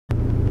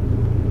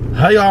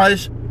Hi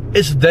guys,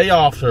 it's the day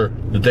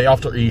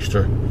after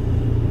Easter.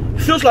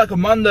 It feels like a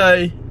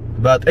Monday,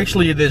 but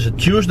actually it is a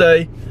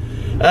Tuesday.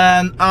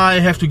 And I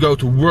have to go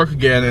to work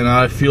again and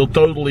I feel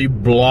totally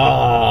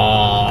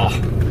blah.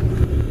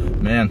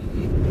 Man,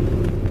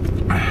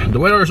 the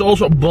weather is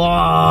also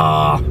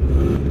blah.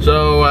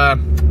 So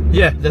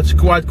yeah, that's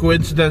quite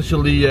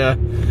coincidentally a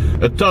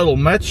total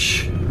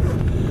match.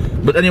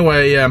 But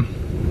anyway,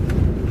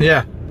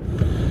 yeah,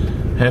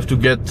 have to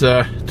get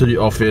to the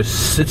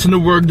office. It's a new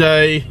work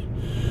day,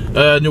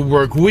 new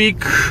work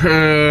week.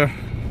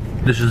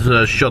 This is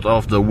a shot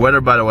of the weather,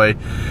 by the way.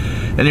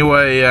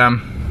 Anyway,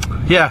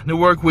 yeah, new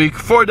work week,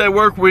 4-day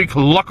work week,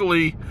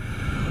 luckily.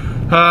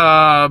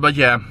 But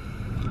yeah,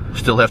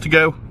 still have to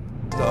go.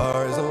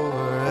 Stars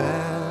over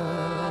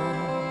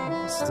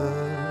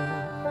Amsterdam.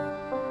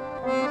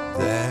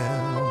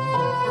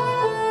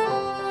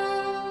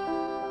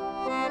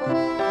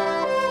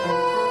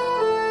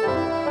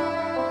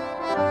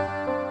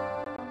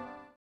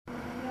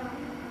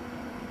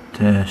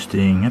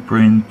 Testing a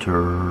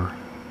printer.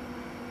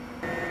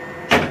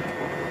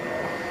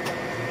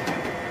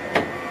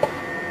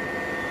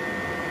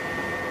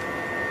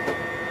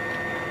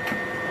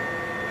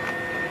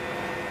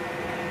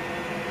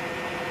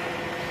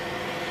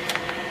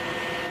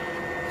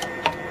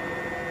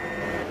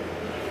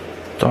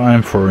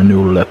 Time for a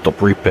new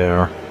laptop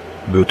repair,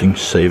 booting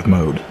save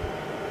mode.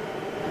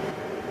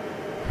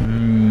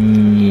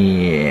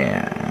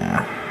 Yeah.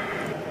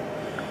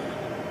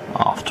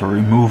 After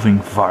removing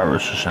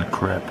viruses and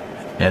crap,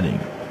 adding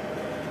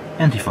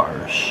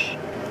antivirus.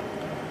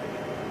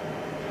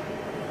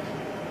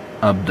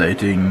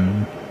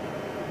 Updating.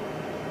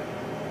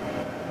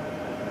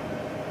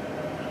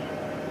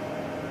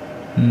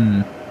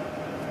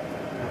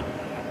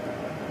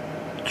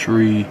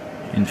 3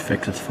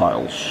 infected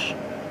files.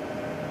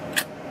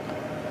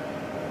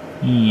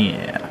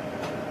 Yeah.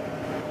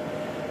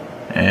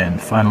 And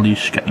finally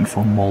scanning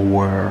for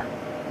malware.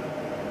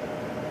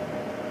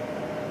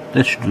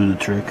 That should do the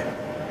trick.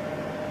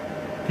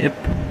 Yep,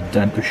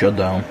 time to shut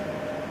down.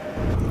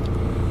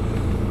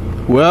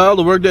 Well,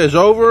 the workday is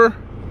over,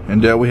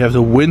 and there we have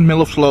the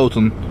windmill of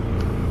Sloten.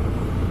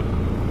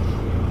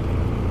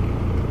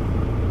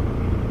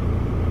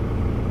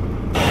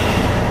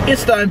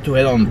 It's time to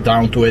head on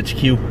down to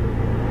HQ.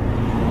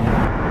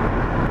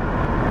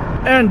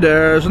 And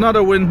there's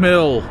another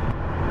windmill.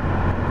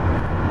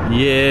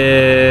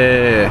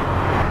 Yeah.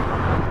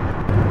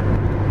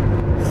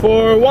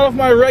 For one of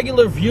my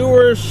regular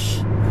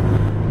viewers,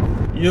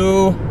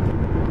 you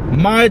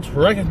might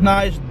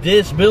recognize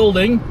this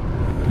building,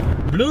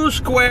 Blue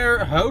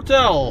Square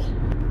Hotel.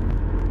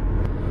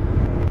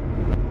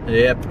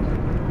 Yep.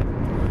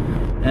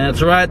 And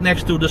it's right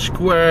next to the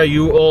square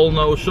you all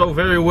know so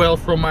very well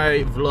from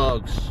my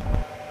vlogs.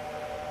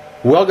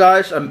 Well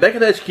guys, I'm back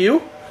at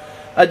HQ.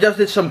 I just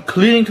did some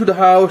cleaning to the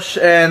house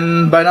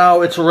and by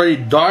now it's already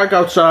dark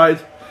outside.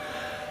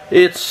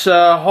 It's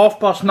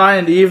 9:30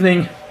 in the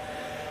evening.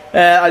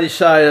 And I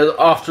decided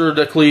after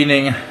the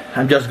cleaning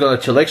I'm just gonna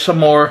chillax some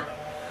more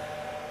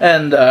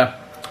and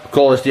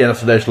call this the end of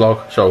today's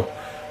vlog. So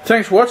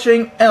thanks for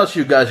watching and I'll see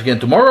you guys again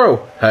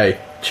tomorrow. Hey,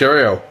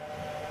 cheerio.